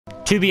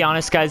To be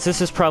honest, guys, this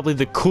is probably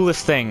the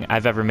coolest thing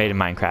I've ever made in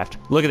Minecraft.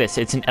 Look at this.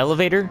 It's an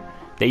elevator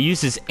that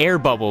uses air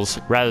bubbles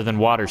rather than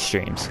water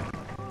streams.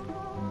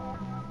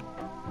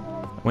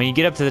 When you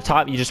get up to the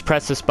top, you just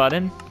press this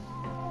button.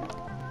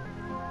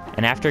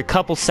 And after a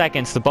couple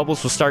seconds, the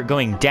bubbles will start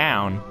going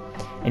down,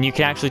 and you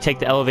can actually take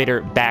the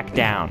elevator back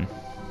down.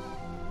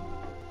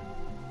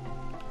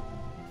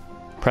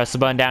 Press the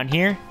button down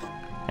here,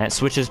 and it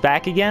switches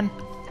back again,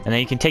 and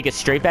then you can take it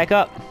straight back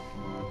up.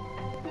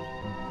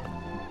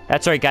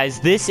 That's right, guys.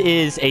 This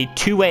is a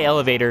two-way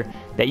elevator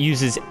that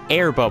uses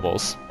air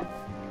bubbles.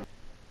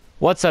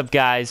 What's up,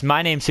 guys?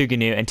 My name's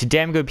WhoGnu, and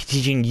today I'm going to be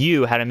teaching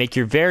you how to make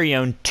your very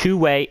own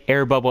two-way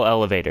air bubble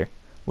elevator.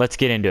 Let's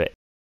get into it.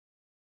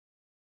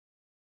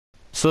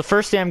 So the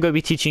first thing I'm going to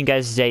be teaching you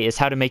guys today is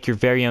how to make your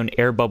very own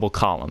air bubble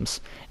columns.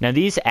 Now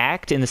these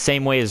act in the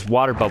same way as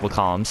water bubble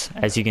columns,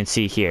 as you can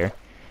see here.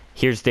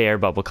 Here's the air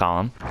bubble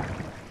column.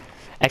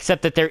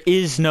 Except that there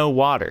is no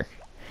water.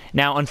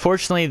 Now,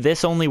 unfortunately,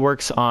 this only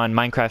works on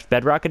Minecraft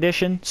Bedrock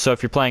Edition, so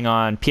if you're playing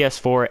on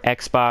PS4,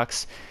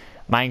 Xbox,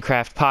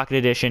 Minecraft Pocket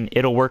Edition,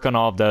 it'll work on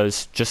all of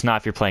those, just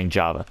not if you're playing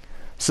Java.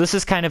 So this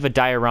is kind of a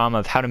diorama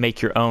of how to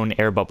make your own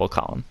air bubble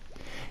column.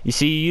 You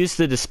see, you use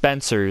the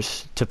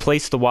dispensers to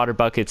place the water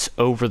buckets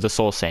over the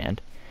soul sand.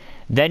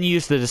 Then you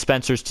use the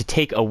dispensers to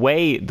take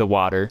away the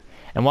water,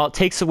 and while it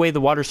takes away the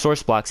water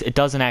source blocks, it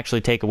doesn't actually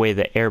take away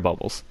the air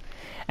bubbles.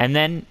 And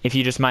then, if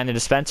you just mine the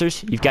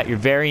dispensers, you've got your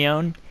very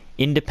own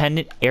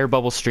independent air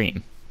bubble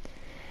stream.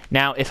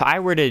 Now, if I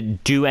were to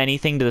do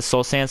anything to the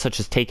soul sand, such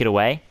as take it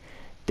away,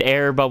 the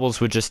air bubbles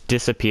would just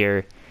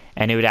disappear,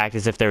 and it would act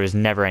as if there was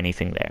never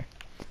anything there.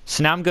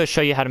 So now I'm going to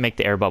show you how to make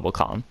the air bubble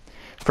column.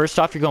 First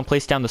off, you're going to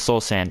place down the soul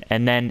sand,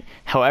 and then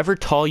however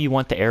tall you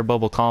want the air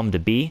bubble column to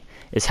be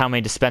is how many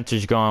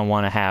dispensers you're going to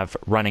want to have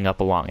running up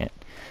along it.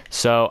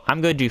 So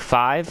I'm going to do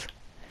 5,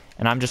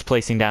 and I'm just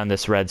placing down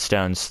this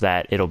redstone so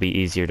that it'll be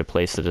easier to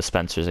place the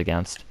dispensers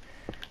against.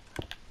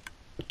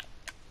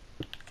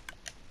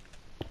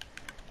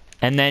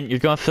 And then you're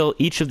going to fill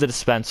each of the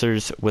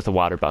dispensers with a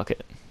water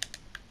bucket.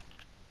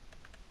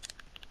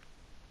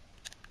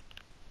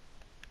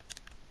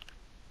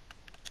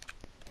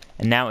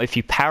 And now if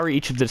you power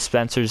each of the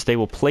dispensers, they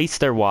will place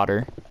their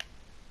water.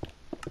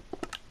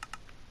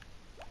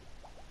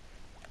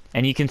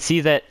 And you can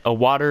see that a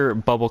water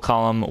bubble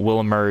column will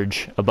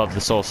emerge above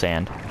the soul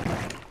sand.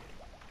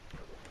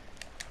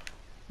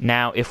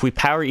 Now if we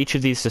power each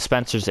of these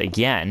dispensers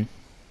again,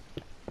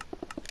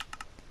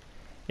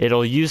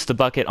 it'll use the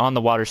bucket on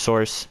the water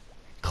source,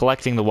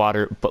 collecting the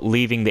water, but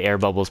leaving the air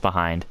bubbles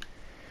behind.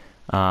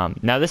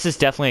 Now this is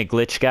definitely a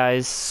glitch,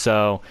 guys,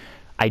 so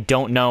I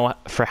don't know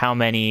for how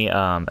many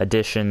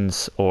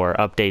additions or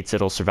updates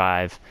it'll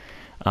survive,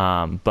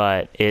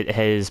 but it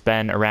has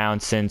been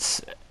around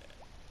since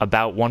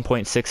about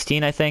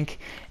 1.16, I think,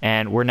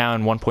 and we're now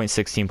in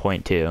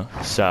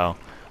 1.16.2, so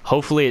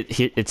hopefully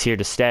it's here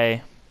to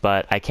stay,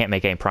 but I can't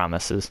make any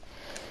promises.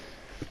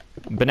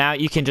 But now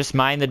you can just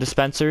mine the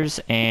dispensers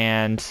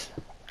and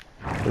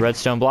the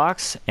redstone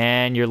blocks,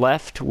 and you're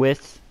left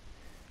with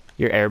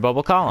your air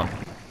bubble column.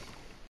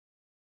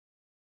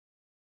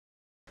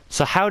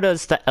 So how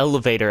does the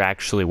elevator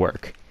actually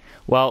work?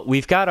 Well,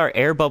 we've got our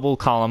air bubble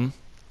column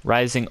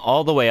rising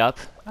all the way up.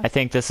 I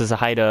think this is a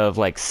height of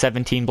like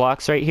 17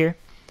 blocks right here.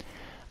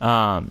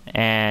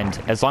 And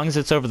as long as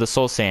it's over the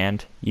soul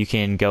sand, you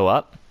can go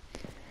up.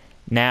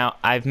 Now,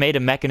 I've made a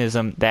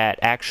mechanism that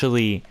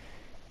actually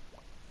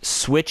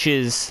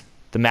switches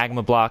the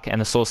magma block and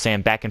the soul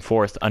sand back and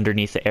forth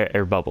underneath the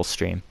air bubble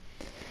stream.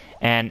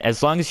 And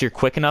as long as you're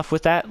quick enough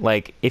with that,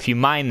 like if you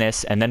mine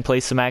this and then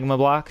place the magma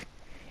block,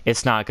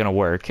 it's not going to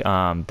work.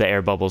 The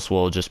air bubbles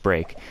will just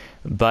break.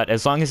 But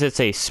as long as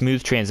it's a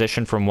smooth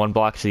transition from one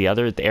block to the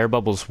other, the air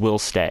bubbles will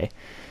stay.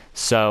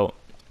 So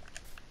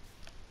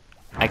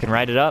I can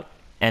write it up,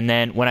 and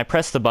then when I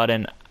press the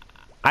button,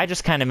 I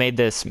just kind of made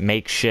this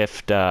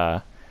makeshift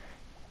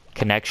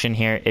connection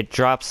here. It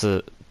drops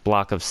a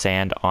block of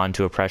sand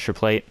onto a pressure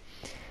plate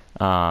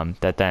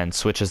that then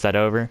switches that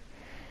over.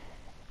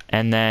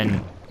 And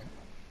then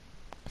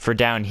for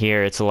down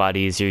here, it's a lot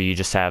easier. You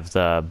just have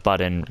the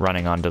button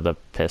running onto the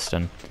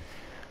piston.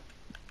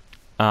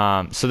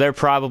 So there are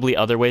probably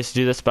other ways to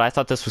do this, but I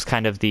thought this was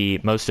kind of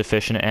the most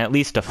efficient and at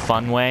least a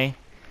fun way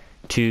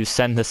to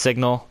send the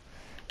signal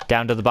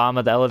down to the bottom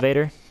of the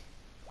elevator.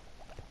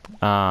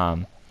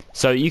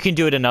 So you can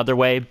do it another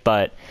way,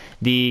 but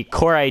the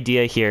core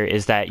idea here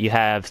is that you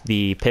have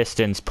the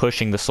pistons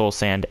pushing the soul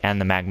sand and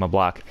the magma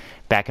block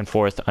back and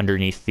forth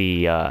underneath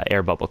the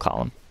air bubble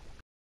column.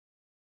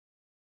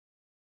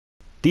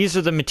 These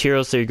are the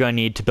materials that you're going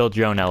to need to build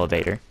your own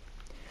elevator.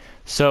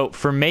 So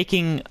for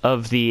making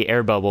of the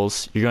air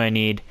bubbles, you're going to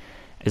need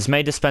as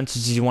many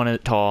dispensers as you want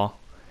it tall,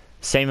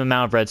 same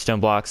amount of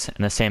redstone blocks,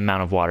 and the same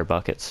amount of water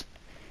buckets.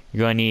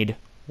 You're going to need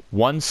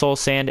 1 soul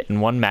sand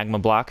and 1 magma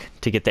block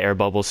to get the air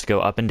bubbles to go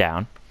up and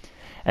down.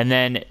 And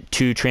then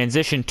to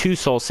transition to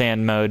soul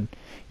sand mode,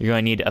 you're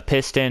going to need a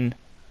piston,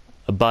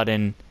 a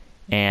button,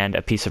 and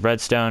a piece of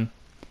redstone.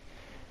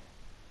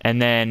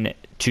 And then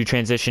to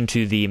transition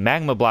to the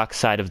magma block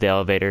side of the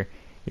elevator,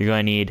 you're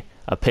going to need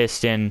a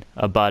piston,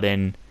 a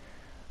button,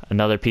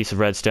 another piece of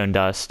redstone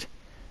dust,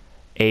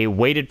 a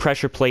weighted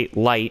pressure plate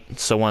light,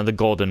 so one of the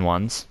golden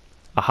ones,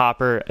 a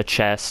hopper, a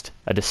chest,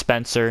 a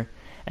dispenser,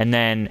 and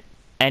then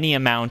any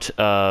amount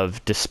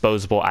of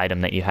disposable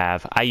item that you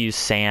have. I use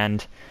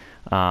sand,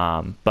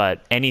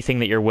 but anything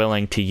that you're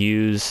willing to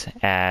use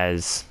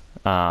as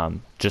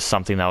just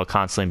something that will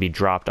constantly be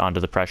dropped onto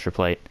the pressure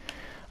plate.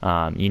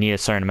 You need a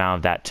certain amount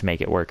of that to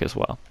make it work as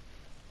well.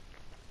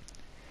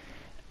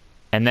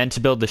 And then to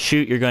build the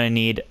chute, you're going to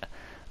need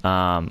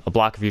a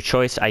block of your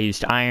choice. I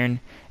used iron,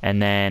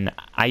 and then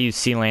I use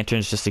sea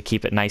lanterns just to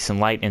keep it nice and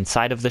light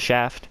inside of the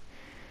shaft.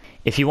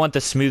 If you want the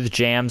smooth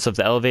jams of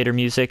the elevator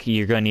music,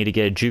 you're going to need to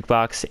get a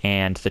jukebox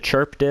and the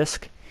chirp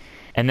disc.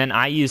 And then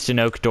I used an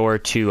oak door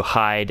to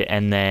hide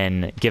and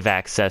then give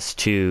access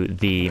to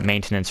the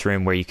maintenance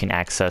room where you can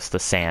access the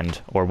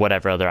sand or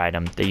whatever other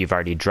item that you've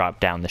already dropped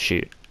down the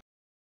chute.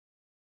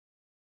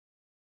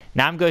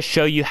 Now I'm going to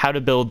show you how to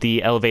build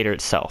the elevator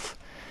itself.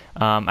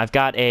 I've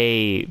got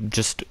a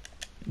just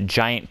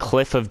giant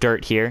cliff of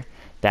dirt here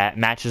that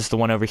matches the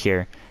one over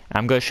here.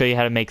 I'm going to show you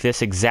how to make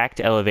this exact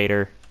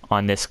elevator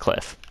on this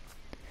cliff.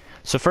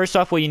 So first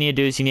off, what you need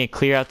to do is you need to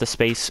clear out the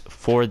space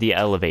for the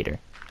elevator.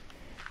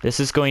 This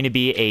is going to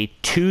be a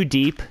 2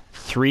 deep,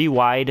 3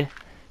 wide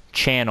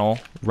channel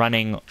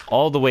running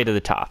all the way to the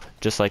top,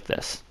 just like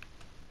this.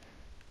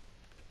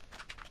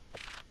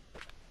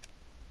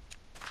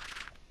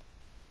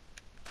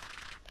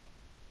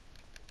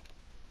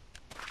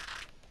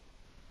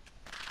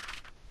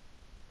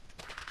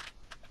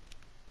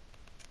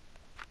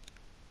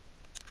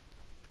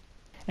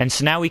 And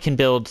so now we can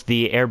build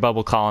the air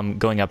bubble column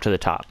going up to the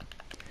top.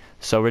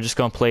 So we're just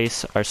going to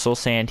place our soul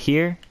sand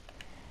here,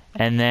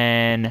 and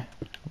then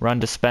run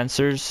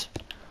dispensers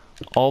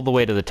all the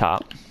way to the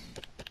top.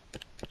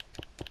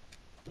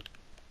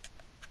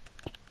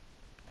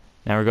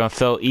 Now we're going to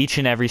fill each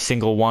and every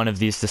single one of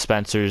these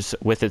dispensers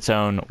with its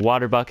own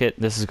water bucket.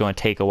 This is going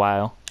to take a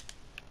while.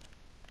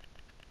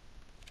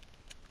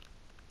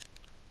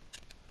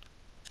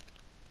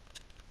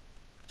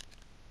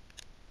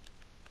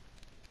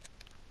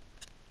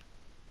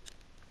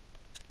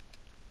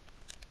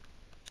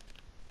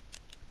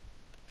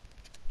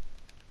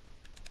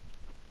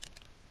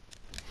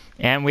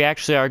 And we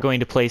actually are going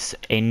to place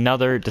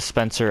another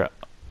dispenser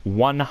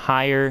one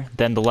higher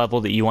than the level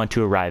that you want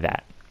to arrive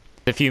at.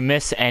 If you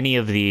miss any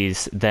of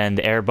these, then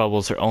the air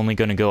bubbles are only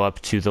going to go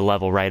up to the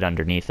level right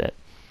underneath it.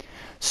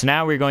 So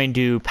now we're going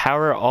to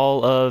power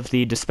all of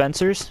the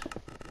dispensers.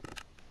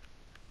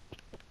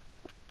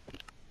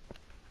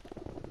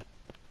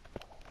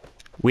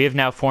 We have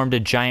now formed a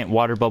giant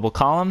water bubble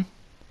column,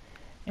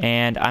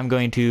 and I'm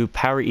going to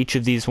power each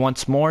of these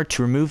once more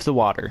to remove the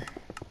water.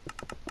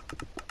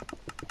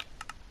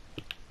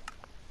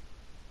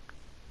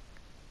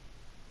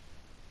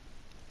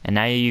 And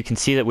now you can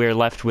see that we are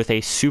left with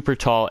a super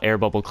tall air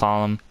bubble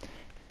column.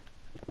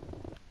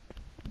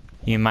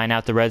 You mine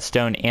out the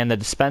redstone and the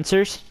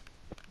dispensers.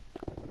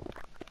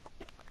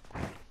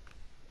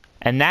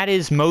 And that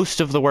is most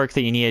of the work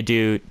that you need to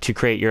do to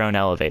create your own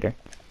elevator.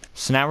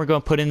 So now we're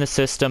going to put in the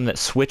system that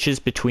switches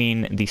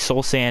between the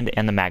soul sand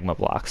and the magma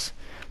blocks.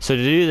 So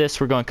to do this,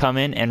 we're going to come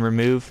in and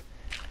remove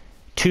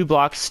 2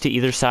 blocks to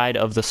either side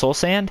of the soul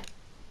sand.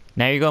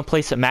 Now you're going to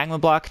place a magma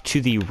block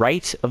to the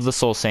right of the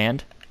soul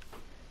sand,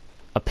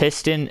 a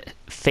piston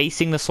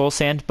facing the soul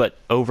sand but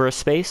over a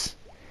space,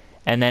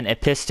 and then a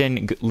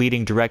piston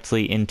leading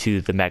directly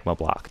into the magma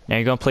block. Now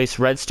you're going to place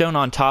redstone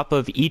on top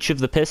of each of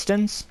the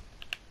pistons,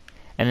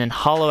 and then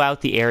hollow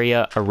out the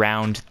area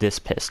around this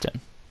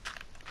piston,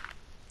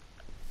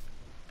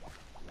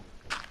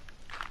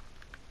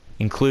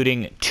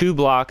 including 2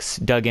 blocks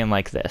dug in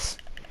like this.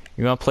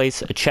 You're going to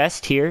place a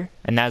chest here,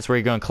 and that's where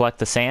you're going to collect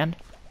the sand,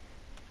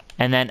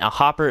 and then a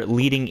hopper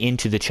leading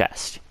into the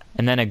chest.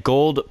 And then a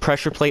gold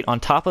pressure plate on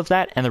top of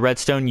that, and the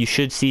redstone you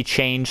should see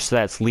change, so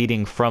that's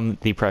leading from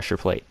the pressure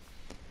plate.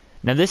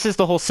 Now this is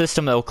the whole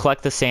system that will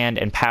collect the sand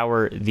and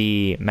power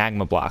the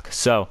magma block.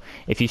 So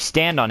if you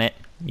stand on it,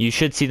 you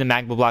should see the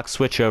magma block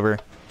switch over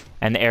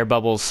and the air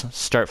bubbles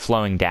start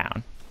flowing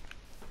down.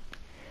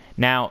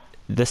 Now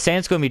the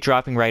sand's going to be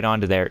dropping right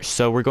onto there,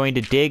 so we're going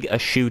to dig a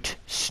chute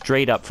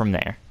straight up from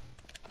there.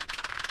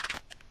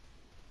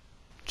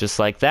 Just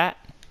like that.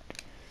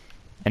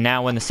 And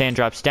now when the sand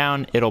drops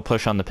down, it'll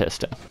push on the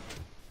piston.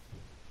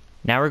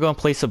 Now we're going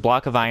to place a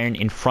block of iron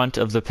in front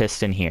of the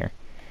piston here,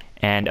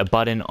 and a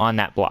button on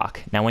that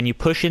block. Now when you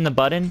push in the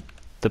button,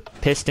 the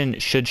piston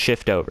should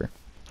shift over.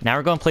 Now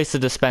we're going to place the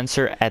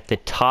dispenser at the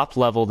top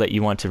level that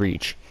you want to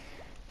reach,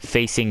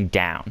 facing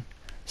down,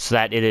 so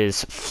that it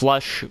is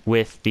flush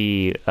with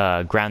the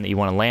ground that you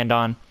want to land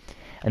on.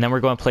 And then we're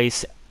going to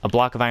place a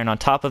block of iron on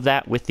top of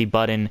that with the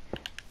button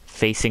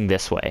facing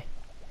this way.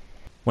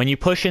 When you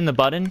push in the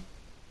button,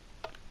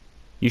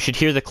 you should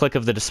hear the click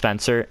of the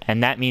dispenser,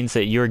 and that means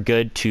that you're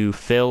good to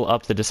fill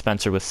up the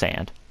dispenser with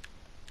sand.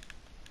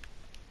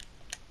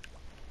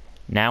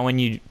 Now when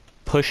you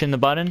push in the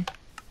button,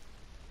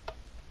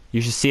 you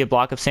should see a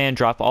block of sand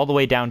drop all the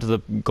way down to the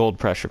gold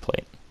pressure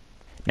plate.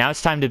 Now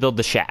it's time to build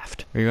the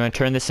shaft. We're going to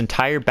turn this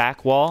entire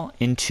back wall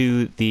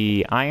into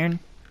the iron.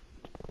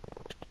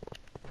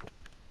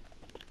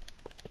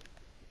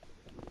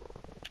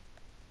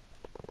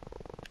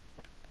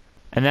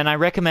 And then I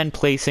recommend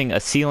placing a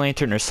sea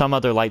lantern or some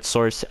other light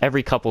source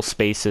every couple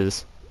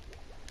spaces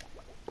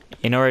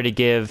in order to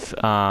give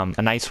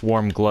a nice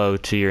warm glow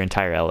to your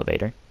entire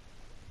elevator.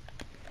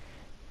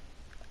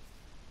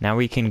 Now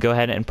we can go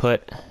ahead and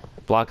put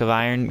a block of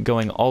iron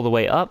going all the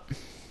way up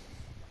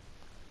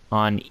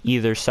on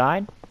either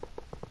side,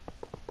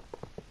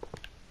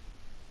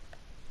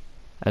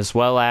 as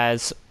well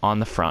as on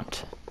the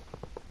front.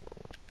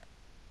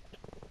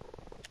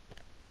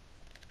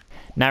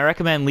 Now I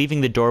recommend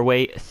leaving the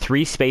doorway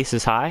 3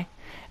 spaces high,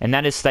 and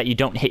that is so that you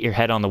don't hit your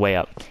head on the way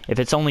up. If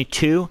it's only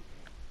 2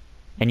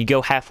 and you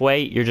go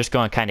halfway, you're just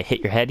going to kind of hit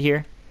your head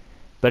here.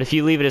 But if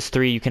you leave it as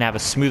 3, you can have a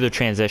smoother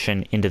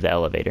transition into the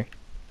elevator.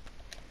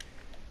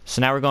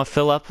 So now we're going to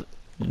fill up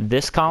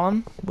this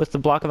column with the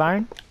block of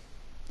iron.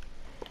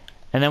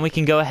 And then we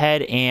can go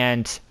ahead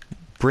and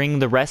bring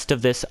the rest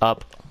of this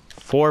up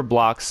 4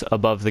 blocks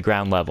above the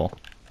ground level.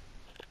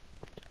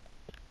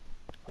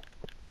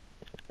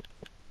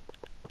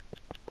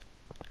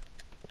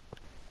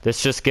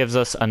 This just gives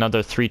us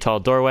another 3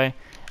 tall doorway.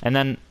 And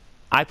then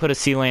I put a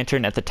sea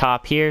lantern at the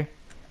top here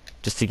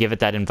just to give it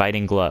that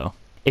inviting glow.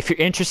 If you're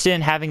interested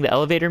in having the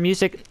elevator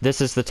music,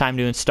 this is the time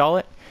to install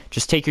it.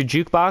 Just take your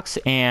jukebox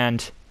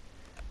and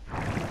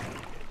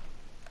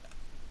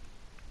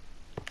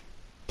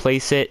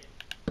place it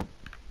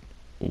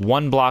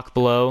 1 block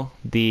below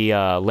the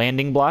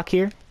landing block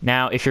here.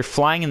 Now, if you're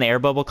flying in the air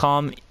bubble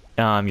column,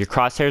 your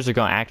crosshairs are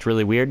going to act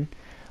really weird.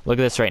 Look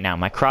at this right now.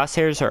 My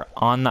crosshairs are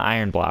on the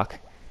iron block,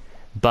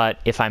 but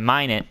if I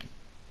mine it,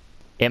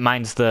 it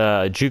mines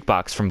the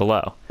jukebox from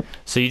below.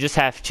 So you just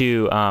have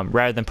to,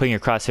 rather than putting your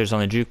crosshairs on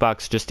the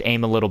jukebox, just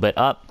aim a little bit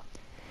up.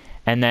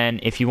 And then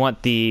if you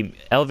want the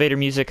elevator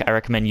music, I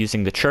recommend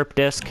using the chirp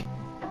disc.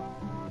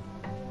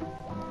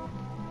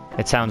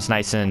 It sounds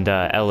nice and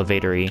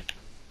elevator-y.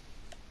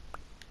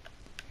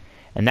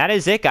 And that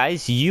is it,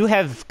 guys. You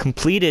have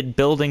completed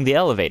building the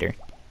elevator.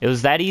 It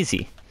was that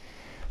easy.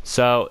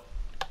 So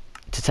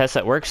to test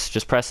that works,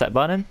 just press that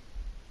button.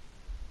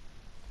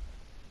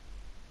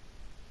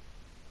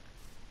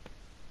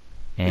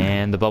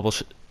 And the bubble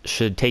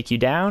should take you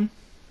down.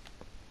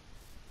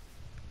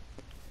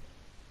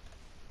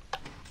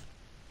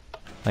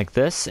 Like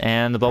this,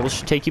 and the bubble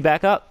should take you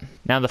back up.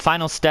 Now the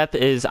final step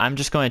is I'm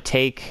just going to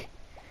take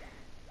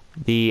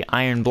the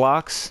iron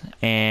blocks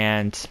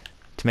and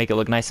to make it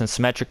look nice and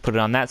symmetric, put it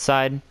on that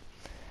side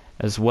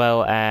as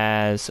well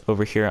as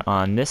over here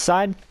on this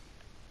side.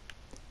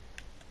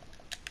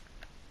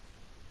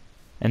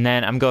 And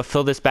then I'm going to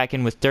fill this back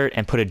in with dirt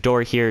and put a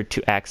door here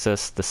to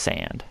access the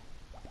sand.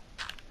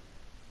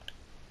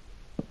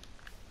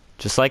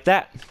 Just like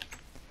that.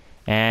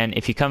 And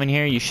if you come in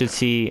here, you should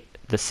see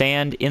the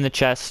sand in the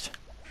chest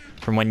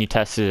from when you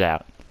tested it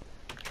out.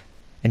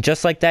 And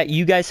just like that,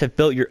 you guys have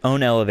built your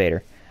own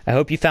elevator. I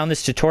hope you found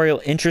this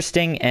tutorial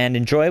interesting and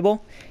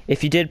enjoyable.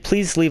 If you did,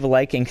 please leave a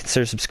like and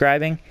consider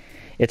subscribing.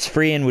 It's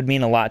free and would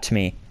mean a lot to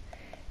me.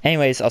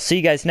 Anyways, I'll see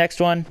you guys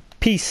next one.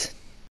 Peace.